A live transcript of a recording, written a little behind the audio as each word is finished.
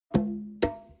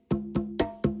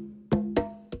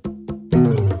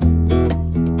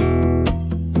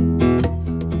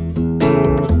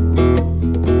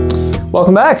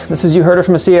Welcome back. This is You Heard It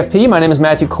from a CFP. My name is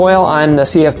Matthew Coyle. I'm the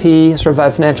CFP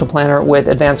Certified Financial Planner with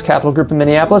Advanced Capital Group in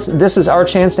Minneapolis. This is our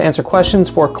chance to answer questions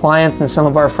for clients and some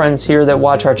of our friends here that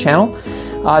watch our channel.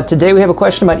 Today we have a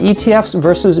question about ETFs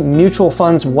versus mutual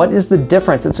funds. What is the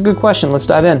difference? It's a good question. Let's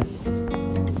dive in.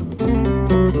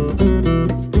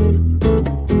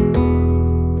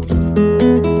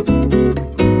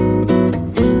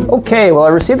 Okay, well, I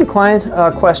received a client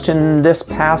question this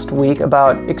past week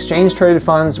about exchange-traded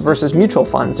funds versus mutual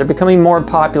funds. They're becoming more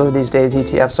popular these days,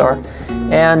 ETFs are.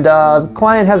 And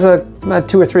client has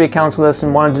 2 or 3 accounts with us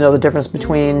and wanted to know the difference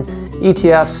between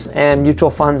ETFs and mutual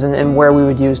funds and where we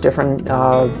would use different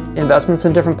investments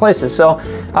in different places. So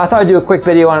I thought I'd do a quick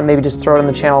video on it, maybe just throw it on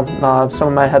the channel.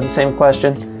 Someone might have the same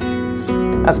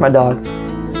question. That's my dog.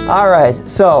 All right,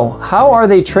 so how are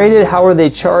they traded, how are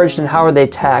they charged, and how are they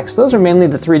taxed? Those are mainly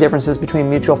the 3 differences between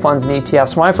mutual funds and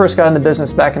ETFs. When I first got in the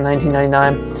business back in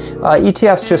 1999,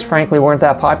 ETFs just frankly weren't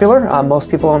that popular. Most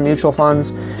people own mutual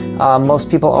funds. Most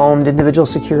people owned individual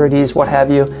securities, what have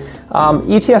you.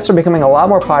 ETFs are becoming a lot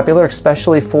more popular,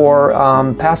 especially for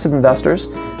passive investors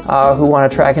who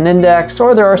want to track an index,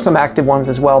 or there are some active ones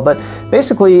as well. But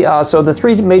basically, so the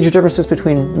 3 major differences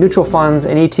between mutual funds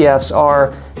and ETFs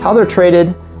are how they're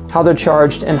traded, how they're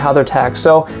charged, and how they're taxed.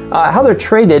 So how they're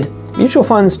traded, mutual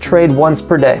funds trade once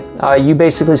per day. You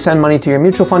basically send money to your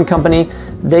mutual fund company.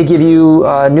 They give you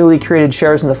newly created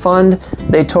shares in the fund.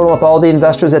 They total up all the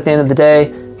investors at the end of the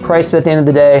day, price at the end of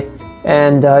the day,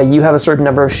 and you have a certain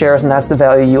number of shares, and that's the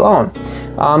value you own.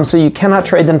 So you cannot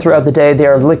trade them throughout the day. They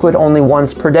are liquid only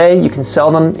once per day. You can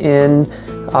sell them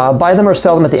buy them or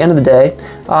sell them at the end of the day.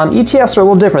 ETFs are a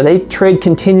little different. They trade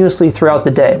continuously throughout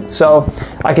the day. So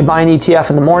I could buy an ETF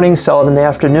in the morning, sell it in the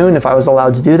afternoon if I was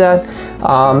allowed to do that.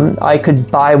 I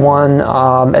could buy one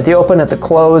at the open, at the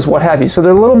close, what have you. So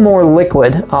they're a little more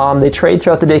liquid. They trade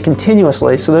throughout the day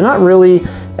continuously. So they're not really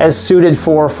as suited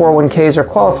for 401ks or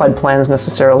qualified plans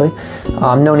necessarily.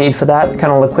 No need for that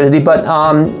kind of liquidity, but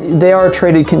they are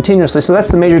traded continuously. So that's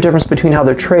the major difference between how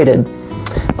they're traded.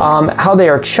 How they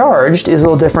are charged is a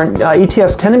little different.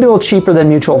 ETFs tend to be a little cheaper than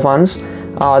mutual funds.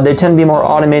 They tend to be more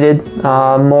automated,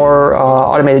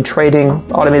 automated trading,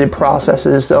 automated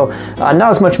processes. So not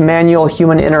as much manual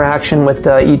human interaction with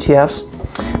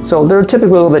ETFs. So they're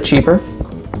typically a little bit cheaper.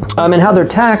 And how they're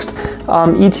taxed,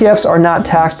 ETFs are not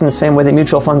taxed in the same way that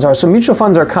mutual funds are. So mutual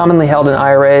funds are commonly held in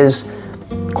IRAs,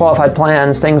 qualified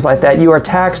plans, things like that. You are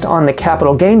taxed on the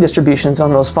capital gain distributions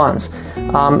on those funds.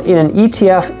 In an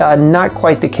ETF, not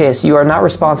quite the case. You are not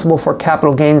responsible for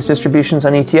capital gains distributions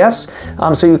on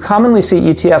ETFs. So you commonly see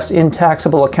ETFs in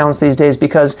taxable accounts these days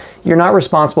because you're not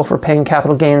responsible for paying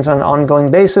capital gains on an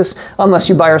ongoing basis unless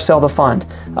you buy or sell the fund.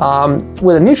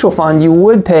 With a mutual fund, you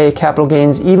would pay capital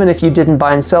gains even if you didn't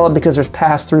buy and sell it because there's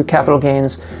pass-through capital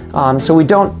gains. So we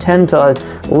don't tend to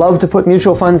love to put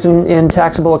mutual funds in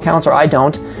taxable accounts, or I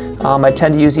don't. I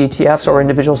tend to use ETFs or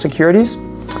individual securities.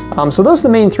 So those are the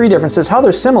main 3 differences. How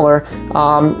they're similar,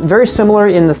 very similar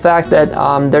in the fact that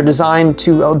they're designed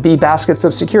to be baskets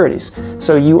of securities.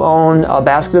 So you own a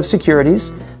basket of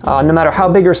securities. No matter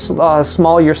how big or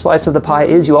small your slice of the pie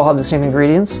is, you all have the same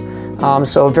ingredients.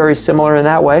 So very similar in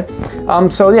that way.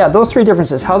 So yeah, those 3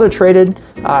 differences: how they're traded,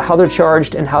 how they're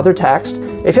charged, and how they're taxed.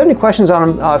 If you have any questions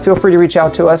on them, feel free to reach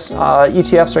out to us.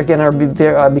 ETFs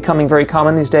are becoming very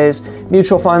common these days.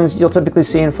 Mutual funds you'll typically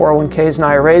see in 401ks and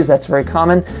IRAs. That's very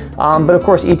common. But of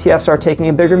course, ETFs are taking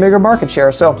a bigger and bigger market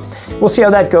share. So we'll see how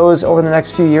that goes over the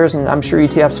next few years, and I'm sure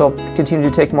ETFs will continue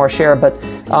to take more share. But if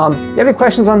you have any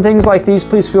questions on things like these,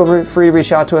 please feel free to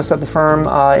reach out to us at the firm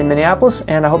in Minneapolis.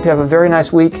 And I hope you have a very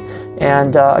nice week.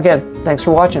 And again, thanks for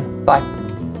watching. Bye.